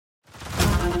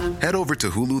Head over to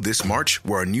Hulu this March,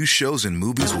 where our new shows and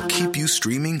movies will keep you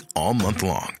streaming all month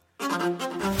long.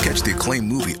 Catch the acclaimed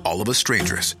movie All of Us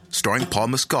Strangers, starring Paul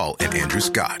Mescal and Andrew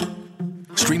Scott.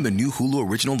 Stream the new Hulu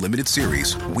original limited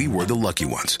series We Were the Lucky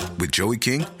Ones with Joey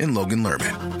King and Logan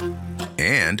Lerman.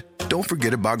 And don't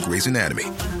forget about Grey's Anatomy.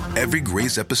 Every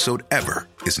Grey's episode ever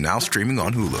is now streaming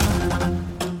on Hulu.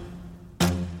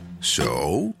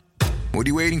 So, what are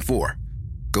you waiting for?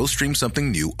 Go stream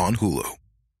something new on Hulu.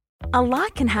 A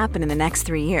lot can happen in the next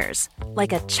 3 years.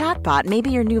 Like a chatbot may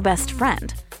be your new best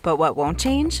friend. But what won't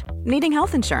change? Needing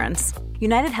health insurance.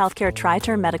 United Healthcare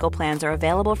Tri-Term Medical Plans are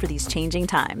available for these changing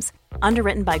times.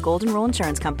 Underwritten by Golden Rule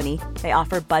Insurance Company, they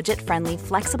offer budget-friendly,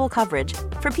 flexible coverage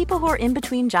for people who are in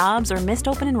between jobs or missed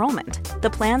open enrollment. The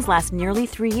plans last nearly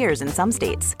 3 years in some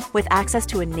states, with access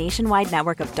to a nationwide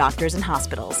network of doctors and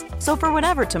hospitals. So for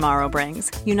whatever tomorrow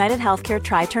brings, United Healthcare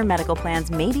Tri-Term Medical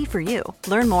Plans may be for you.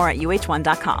 Learn more at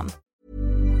uh1.com.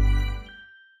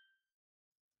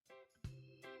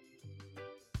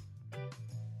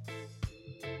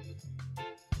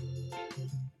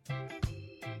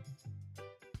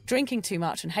 Drinking too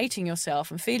much and hating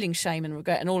yourself and feeling shame and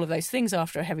regret and all of those things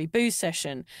after a heavy booze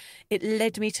session, it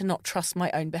led me to not trust my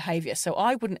own behaviour. So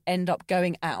I wouldn't end up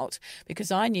going out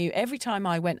because I knew every time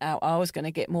I went out, I was going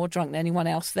to get more drunk than anyone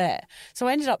else there. So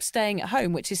I ended up staying at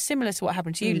home, which is similar to what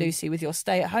happened to you, Lucy, with your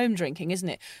stay-at-home drinking, isn't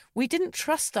it? We didn't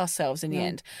trust ourselves in the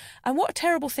end. And what a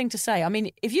terrible thing to say. I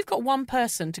mean, if you've got one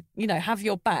person to, have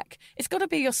your back, it's got to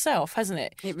be yourself, hasn't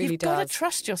it? It really You've does. got to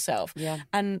trust yourself. Yeah.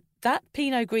 And that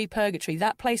Pinot Gris purgatory,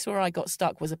 that place where I got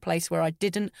stuck, was a place where I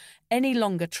didn't any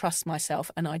longer trust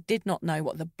myself and I did not know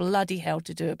what the bloody hell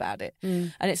to do about it.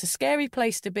 And it's a scary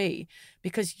place to be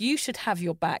because you should have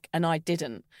your back and I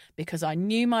didn't, because I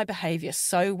knew my behaviour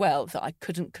so well that I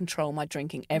couldn't control my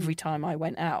drinking every time I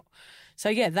went out. So,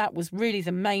 yeah, that was really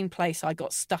the main place I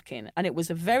got stuck in. And it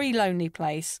was a very lonely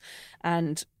place.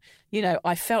 And,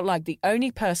 I felt like the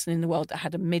only person in the world that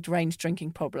had a mid-range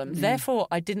drinking problem. Therefore,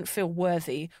 I didn't feel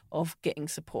worthy of getting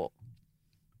support.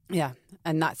 Yeah,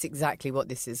 and that's exactly what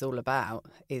this is all about,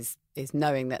 is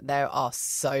knowing that there are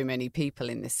so many people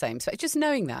in this same space. Just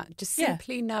knowing that, just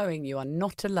simply knowing you are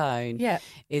not alone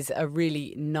is a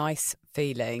really nice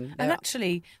feeling. And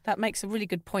actually, that makes a really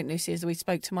good point, Lucy, as we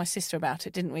spoke to my sister about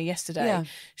it, didn't we, yesterday? Yeah.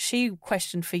 She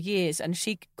questioned for years, and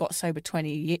she got sober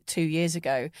 22 years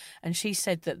ago, and she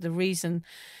said that the reason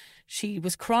she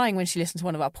was crying when she listened to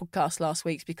one of our podcasts last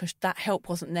week because that help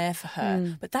wasn't there for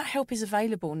her. But that help is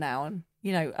available now, and,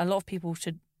 a lot of people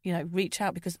should reach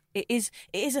out because it is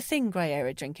a thing, grey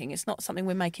area drinking. It's not something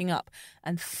we're making up,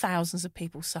 and thousands of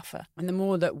people suffer. And the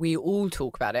more that we all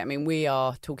talk about it, I mean, we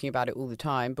are talking about it all the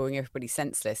time, boring everybody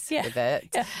senseless with it.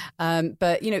 Yeah.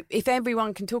 But, if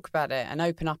everyone can talk about it and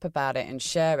open up about it and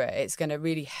share it, it's going to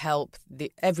really help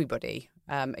everybody.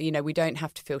 We don't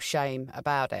have to feel shame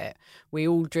about it. We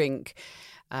all drink,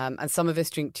 and some of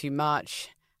us drink too much.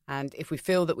 And if we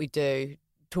feel that we do,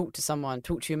 talk to someone,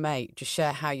 talk to your mate, just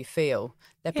share how you feel.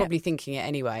 They're probably thinking it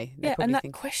anyway. And that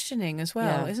questioning as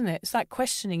well, isn't it? It's that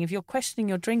questioning. If you're questioning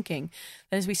your drinking,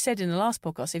 then as we said in the last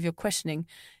podcast, if you're questioning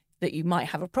that you might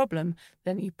have a problem,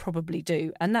 then you probably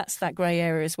do. And that's that grey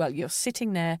area as well. You're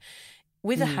sitting there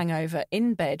with a hangover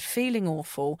in bed, feeling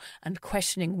awful and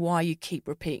questioning why you keep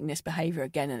repeating this behaviour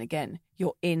again and again.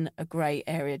 You're in a grey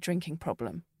area drinking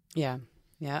problem. Yeah.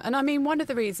 Yeah. And I mean, one of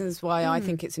the reasons why I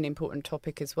think it's an important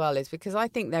topic as well is because I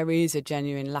think there is a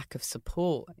genuine lack of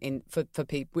support for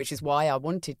people, which is why I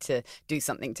wanted to do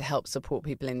something to help support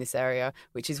people in this area,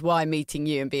 which is why meeting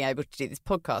you and being able to do this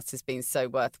podcast has been so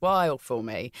worthwhile for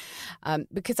me.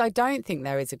 Because I don't think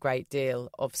there is a great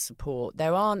deal of support.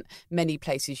 There aren't many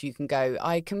places you can go.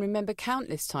 I can remember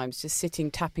countless times just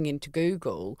tapping into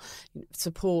Google,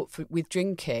 support with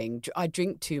drinking. I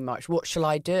drink too much. What shall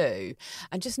I do?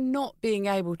 And just not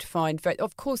being able to find.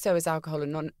 Of course, there was Alcohol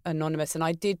Anonymous, and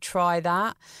I did try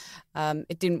that.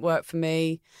 It didn't work for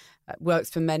me. It works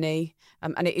for many,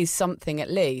 and it is something at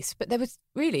least. But there was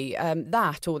really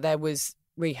that, or there was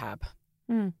rehab.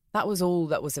 That was all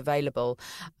that was available.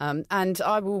 And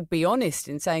I will be honest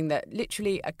in saying that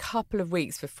literally a couple of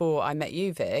weeks before I met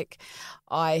you, Vic,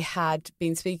 I had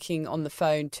been speaking on the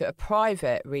phone to a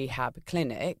private rehab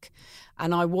clinic,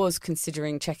 and I was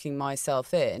considering checking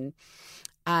myself in.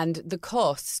 And the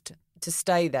cost to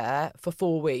stay there for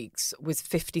 4 weeks was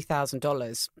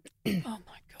 $50,000. Oh, my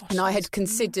gosh. And I had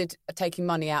considered taking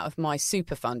money out of my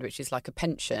super fund, which is like a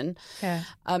pension,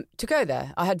 to go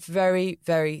there. I had very,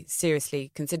 very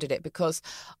seriously considered it because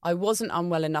I wasn't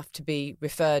unwell enough to be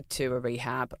referred to a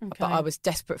rehab, but I was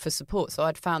desperate for support. So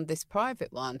I'd found this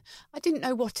private one. I didn't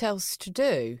know what else to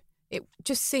do. it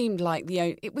just seemed like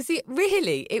it was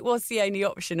the only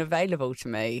option available to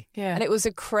me. Yeah. And it was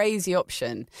a crazy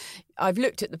option. I've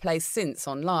looked at the place since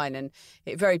online, and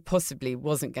it very possibly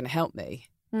wasn't going to help me.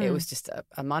 It was just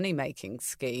a money-making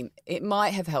scheme. It might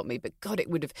have helped me, but God, it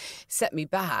would have set me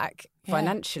back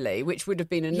financially, which would have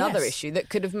been another issue that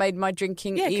could have made my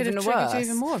drinking even worse. Yeah, could have triggered you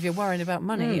even more if you're worrying about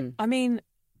money. I mean,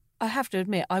 I have to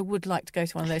admit, I would like to go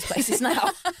to one of those places now.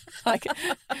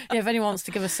 If anyone wants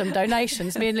to give us some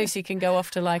donations, me and Lucy can go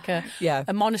off to like a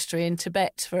monastery in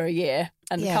Tibet for a year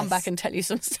and come back and tell you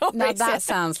some stories. Now that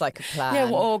sounds like a plan. Yeah,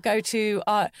 or go to,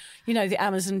 the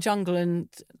Amazon jungle and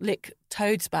lick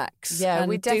toads' backs. Yeah, and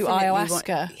we do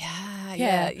ayahuasca.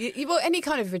 Yeah. Well, any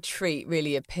kind of retreat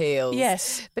really appeals.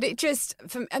 Yes. But it just,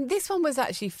 and this one was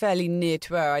actually fairly near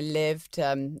to where I lived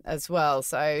as well.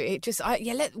 So it just,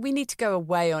 we need to go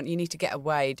away you need to get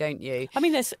away, don't you? I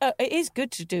mean, it is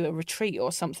good to do a retreat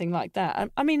or something like that.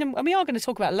 I mean, and we are going to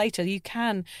talk about later, you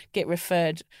can get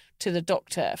referred to the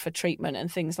doctor for treatment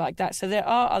and things like that. So there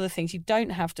are other things. You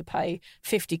don't have to pay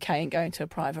 $50,000 and go into a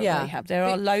private rehab. There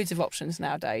are loads of options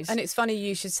nowadays. And it's funny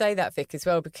you should say that, Vic, as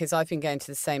well, because I've been going to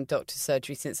the same doctor's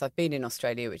surgery since I've been in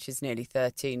Australia, which is nearly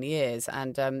 13 years.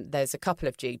 And there's a couple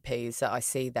of GPs that I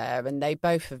see there, and they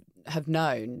both have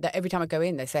known that every time I go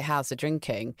in, they say, how's the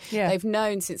drinking? Yeah. They've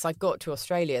known since I got to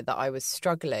Australia that I was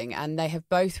struggling, and they have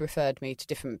both referred me to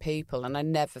different people, and I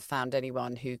never found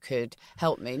anyone who could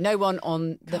help me. No one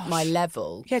on my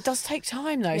level. Yeah, it does take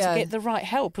time, though, to get the right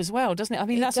help as well, doesn't it? I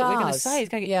mean, that's what we're going to say.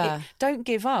 Don't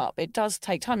give up. It does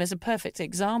take time. There's a perfect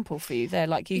example for you there.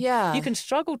 Like you can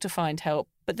struggle to find help,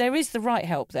 but there is the right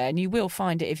help there, and you will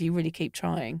find it if you really keep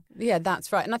trying. Yeah,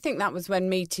 that's right. And I think that was when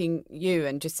meeting you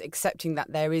and just accepting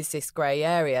that there is this grey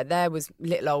area. There was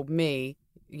little old me,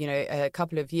 a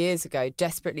couple of years ago,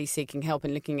 desperately seeking help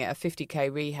and looking at a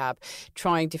 $50,000 rehab,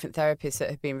 trying different therapists that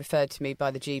had been referred to me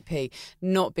by the GP,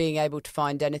 not being able to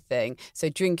find anything. So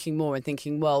drinking more and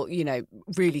thinking,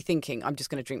 really thinking I'm just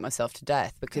going to drink myself to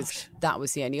death because that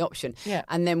was the only option. Yeah.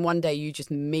 And then one day you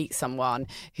just meet someone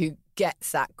who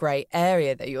gets that grey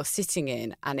area that you're sitting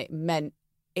in, and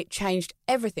it changed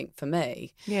everything for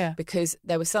me. Yeah. Because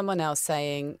there was someone else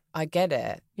saying, I get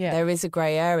it. Yeah. There is a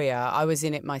grey area. I was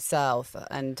in it myself,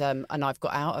 and I've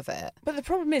got out of it. But the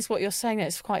problem is, what you're saying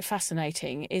that's quite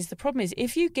fascinating is the problem is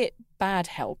if you get bad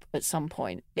help at some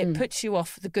point, it puts you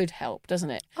off the good help, doesn't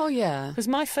it? Oh, yeah. Because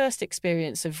my first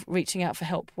experience of reaching out for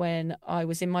help when I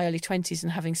was in my early 20s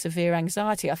and having severe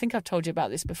anxiety, I think I've told you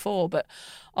about this before, but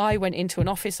I went into an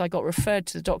office, I got referred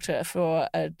to the doctor for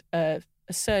a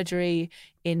surgery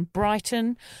in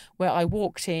Brighton, where I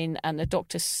walked in and the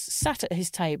doctor sat at his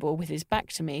table with his back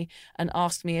to me and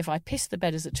asked me if I pissed the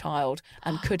bed as a child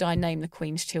and could I name the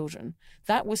Queen's children.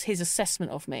 That was his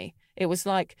assessment of me. It was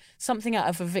like something out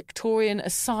of a Victorian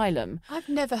asylum. I've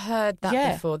never heard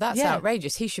that before. That's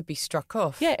outrageous. He should be struck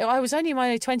off. Yeah, I was only in my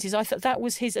early 20s. I thought that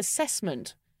was his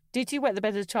assessment. Did you wet the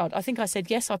bed as a child? I think I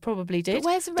said yes, I probably did. But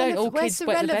where's the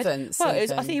relevance? Well, I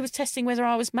think he was testing whether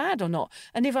I was mad or not.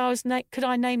 And if I was, could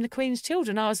I name the Queen's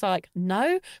children? I was like,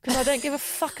 no, because I don't give a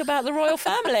fuck about the royal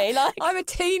family. Like, I'm a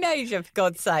teenager, for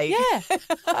God's sake. Yeah,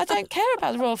 I don't care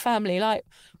about the royal family. Like,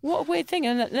 what a weird thing.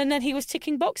 And then he was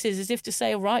ticking boxes as if to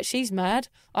say, all right, she's mad.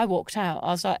 I walked out. I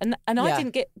was like, and I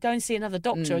didn't go and see another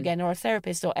doctor again or a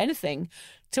therapist or anything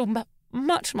till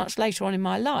much, much later on in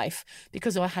my life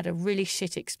because I had a really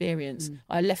shit experience.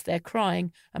 I left there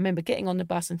crying. I remember getting on the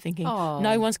bus and thinking,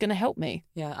 no one's going to help me.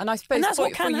 Yeah, and I suppose that's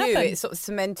what can happen. It sort of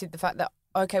cemented the fact that,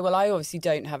 okay, well, I obviously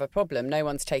don't have a problem. No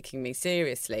one's taking me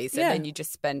seriously. So then you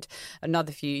just spend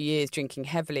another few years drinking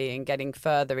heavily and getting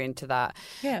further into that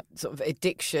sort of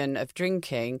addiction of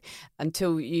drinking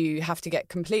until you have to get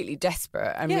completely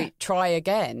desperate and try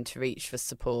again to reach for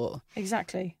support.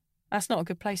 Exactly. That's not a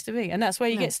good place to be. And that's where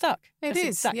you get stuck. It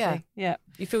is, exactly. Yeah.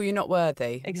 You feel you're not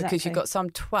worthy. Exactly. Because you've got some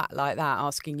twat like that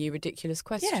asking you ridiculous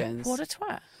questions. Yeah, what a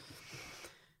twat.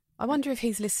 I wonder if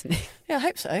he's listening. Yeah, I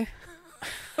hope so.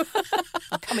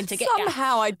 I'm coming to get you.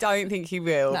 Somehow I don't think he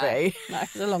will be. No,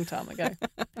 it was a long time ago.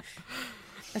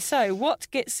 So what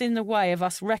gets in the way of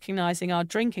us recognising our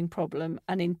drinking problem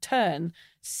and in turn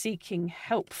seeking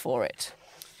help for it?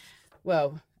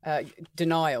 Well,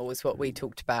 denial was what we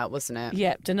talked about, wasn't it?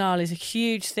 Yeah, denial is a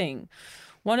huge thing.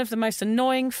 One of the most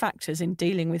annoying factors in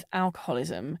dealing with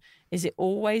alcoholism is it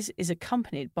always is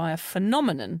accompanied by a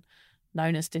phenomenon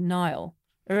known as denial,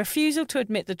 a refusal to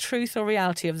admit the truth or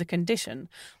reality of the condition.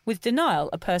 With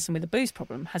denial, a person with a booze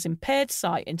problem has impaired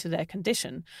sight into their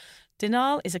condition.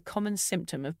 Denial is a common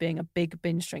symptom of being a big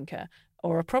binge drinker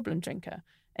or a problem drinker,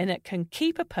 and it can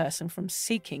keep a person from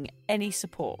seeking any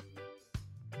support.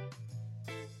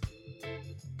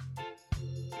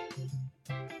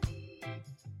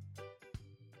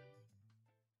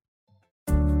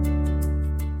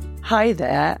 Hi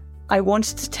there. I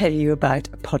wanted to tell you about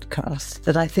a podcast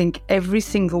that I think every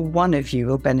single one of you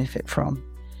will benefit from.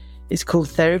 It's called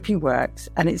Therapy Works,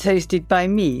 and it's hosted by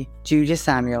me, Julia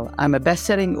Samuel. I'm a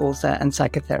best-selling author and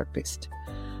psychotherapist.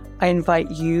 I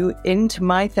invite you into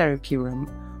my therapy room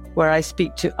where I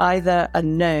speak to either a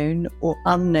known or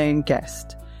unknown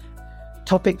guest.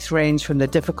 Topics range from the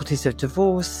difficulties of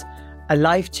divorce, a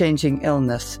life-changing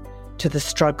illness, to the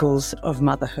struggles of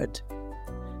motherhood.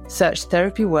 Search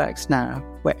Therapy Works now,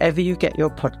 wherever you get your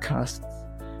podcasts,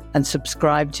 and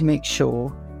subscribe to make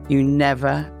sure you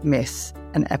never miss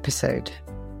an episode.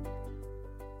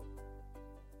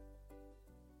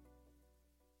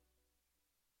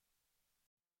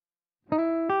 So,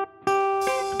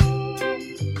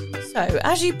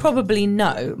 as you probably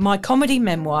know, my comedy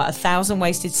memoir, 1,000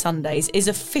 Wasted Sundays, is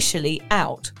officially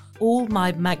out. All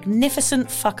my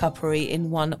magnificent fuck-uppery in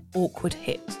one awkward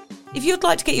hit. If you'd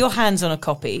like to get your hands on a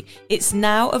copy, it's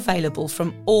now available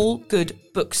from all good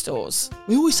bookstores.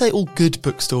 We always say all good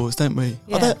bookstores, don't we?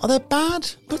 Yeah. Are there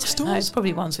bad bookstores? No, it's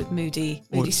probably ones with moody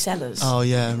sellers. Oh,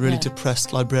 yeah, really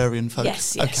depressed librarian folk.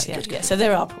 Yes, okay, good. So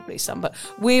there are probably some, but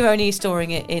we're only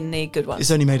storing it in the good ones.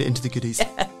 It's only made it into the goodies.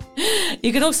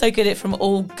 You can also get it from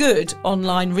all good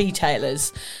online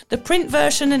retailers. The print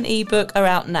version and ebook are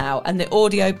out now, and the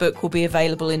audiobook will be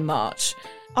available in March.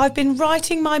 I've been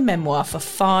writing my memoir for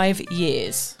 5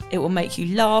 years. It will make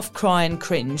you laugh, cry and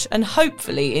cringe, and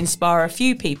hopefully inspire a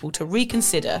few people to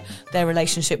reconsider their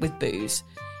relationship with booze.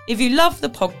 If you love the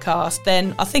podcast,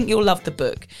 then I think you'll love the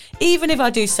book, even if I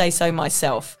do say so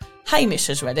myself. Hamish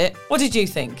has read it. What did you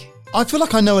think? I feel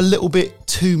like I know a little bit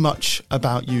too much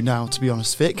about you now, to be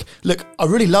honest, Vic. Look, I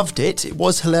really loved it. It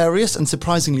was hilarious and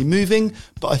surprisingly moving,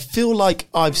 but I feel like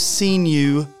I've seen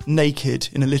you naked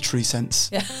in a literary sense.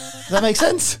 Yeah. Does that make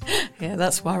sense? Yeah,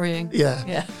 that's worrying.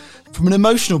 Yeah. From an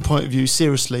emotional point of view,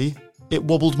 seriously, it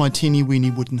wobbled my teeny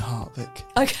weeny wooden heart, Vic.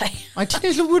 Okay. My teeny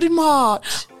little wooden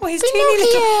heart. Well, his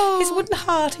wooden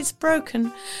heart is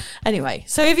broken. Anyway,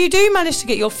 so if you do manage to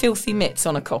get your filthy mitts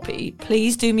on a copy,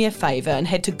 please do me a favour and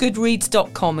head to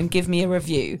goodreads.com and give me a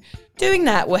review. Doing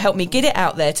that will help me get it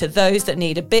out there to those that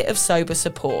need a bit of sober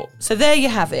support. So there you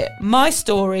have it. My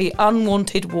story,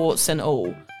 unwanted warts and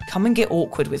all. Come and get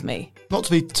awkward with me. Not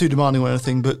to be too demanding or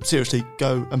anything, but seriously,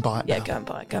 go and buy it now. Go and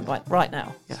buy it. Go and buy it right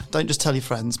now. Yeah, don't just tell your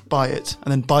friends, buy it,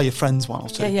 and then buy your friends one or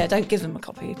two. Yeah, don't give them a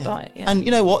copy, buy it. Yeah. And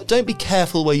you know what? Don't be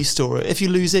careful where you store it. If you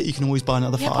lose it, you can always buy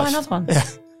another 5. Yeah, buy another one. Yeah.